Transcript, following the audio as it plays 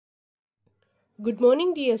Good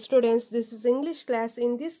morning, dear students. This is English class.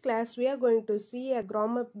 In this class, we are going to see a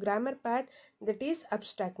grammar part, that is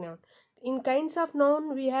abstract noun. In kinds of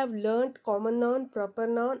noun, we have learnt common noun, proper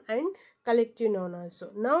noun, and collective noun also.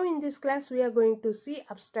 Now, in this class, we are going to see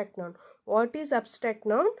abstract noun. What is abstract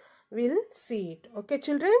noun? We'll see it. Okay,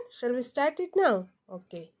 children? Shall we start it now?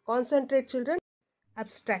 Okay. Concentrate, children.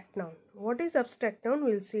 Abstract noun. What is abstract noun?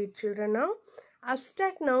 We'll see it, children, now.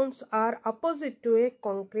 Abstract nouns are opposite to a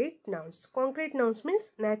concrete nouns. Concrete nouns means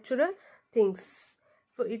natural things.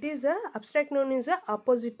 So it is a abstract noun is a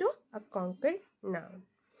opposite to a concrete noun.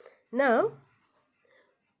 Now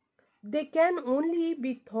they can only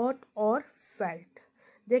be thought or felt.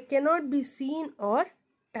 They cannot be seen or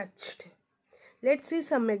touched. Let's see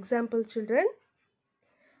some example, children.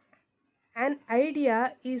 An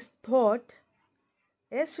idea is thought.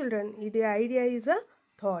 Yes, children, the idea is a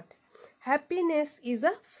thought. Happiness is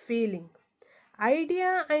a feeling.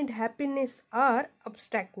 Idea and happiness are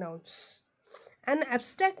abstract nouns. An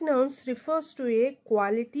abstract noun refers to a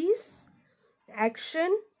qualities,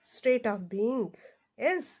 action, state of being.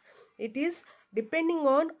 Yes, it is depending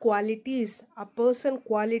on qualities, a person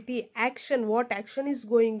quality, action, what action is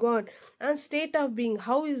going on, and state of being,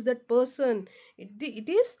 how is that person. It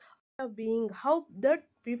is of being, how that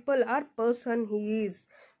people or person he is.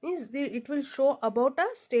 Means it will show about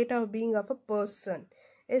a state of being of a person.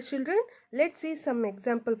 Yes, children, let's see some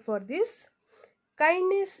example for this.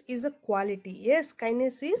 Kindness is a quality. Yes,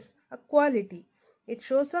 kindness is a quality. It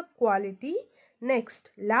shows a quality. Next,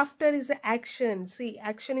 laughter is an action. See,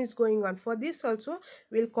 action is going on. For this also,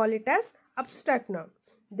 we'll call it as abstract noun.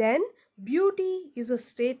 Then, beauty is a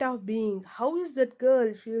state of being. How is that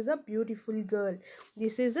girl? She is a beautiful girl.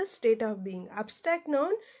 This is a state of being. Abstract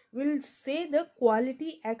noun will say the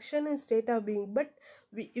quality, action and state of being. But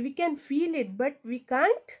we can feel it, but we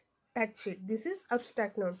can't touch it. This is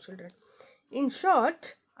abstract noun, children. In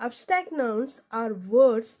short, abstract nouns are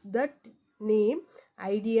words that name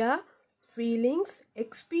idea, feelings,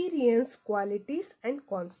 experience, qualities and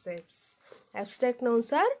concepts. Abstract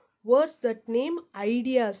nouns are words that name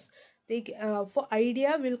ideas. For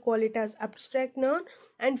idea, we'll call it as abstract noun,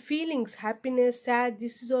 and feelings, happiness, sad,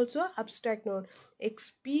 this is also abstract noun.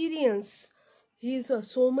 Experience, he is a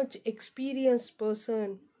so much experienced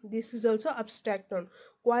person, this is also abstract noun.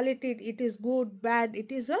 Quality, it is good, bad,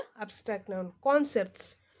 it is a abstract noun.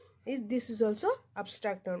 Concepts, this is also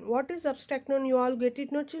abstract noun. What is abstract noun? You all get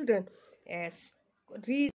it, no, children? Yes,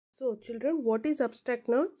 read. So children, what is abstract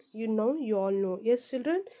noun? You all know. Yes,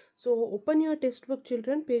 children. So open your textbook,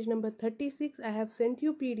 children, page number 36. I have sent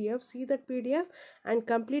you PDF. See that PDF and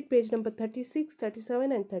complete page number 36,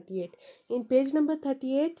 37 and 38. In page number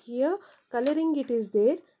 38, here coloring it is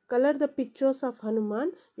there. Color the pictures of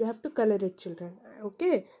Hanuman. You have to color it, children.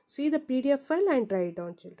 Okay. See the PDF file and write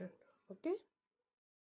down, children. Okay.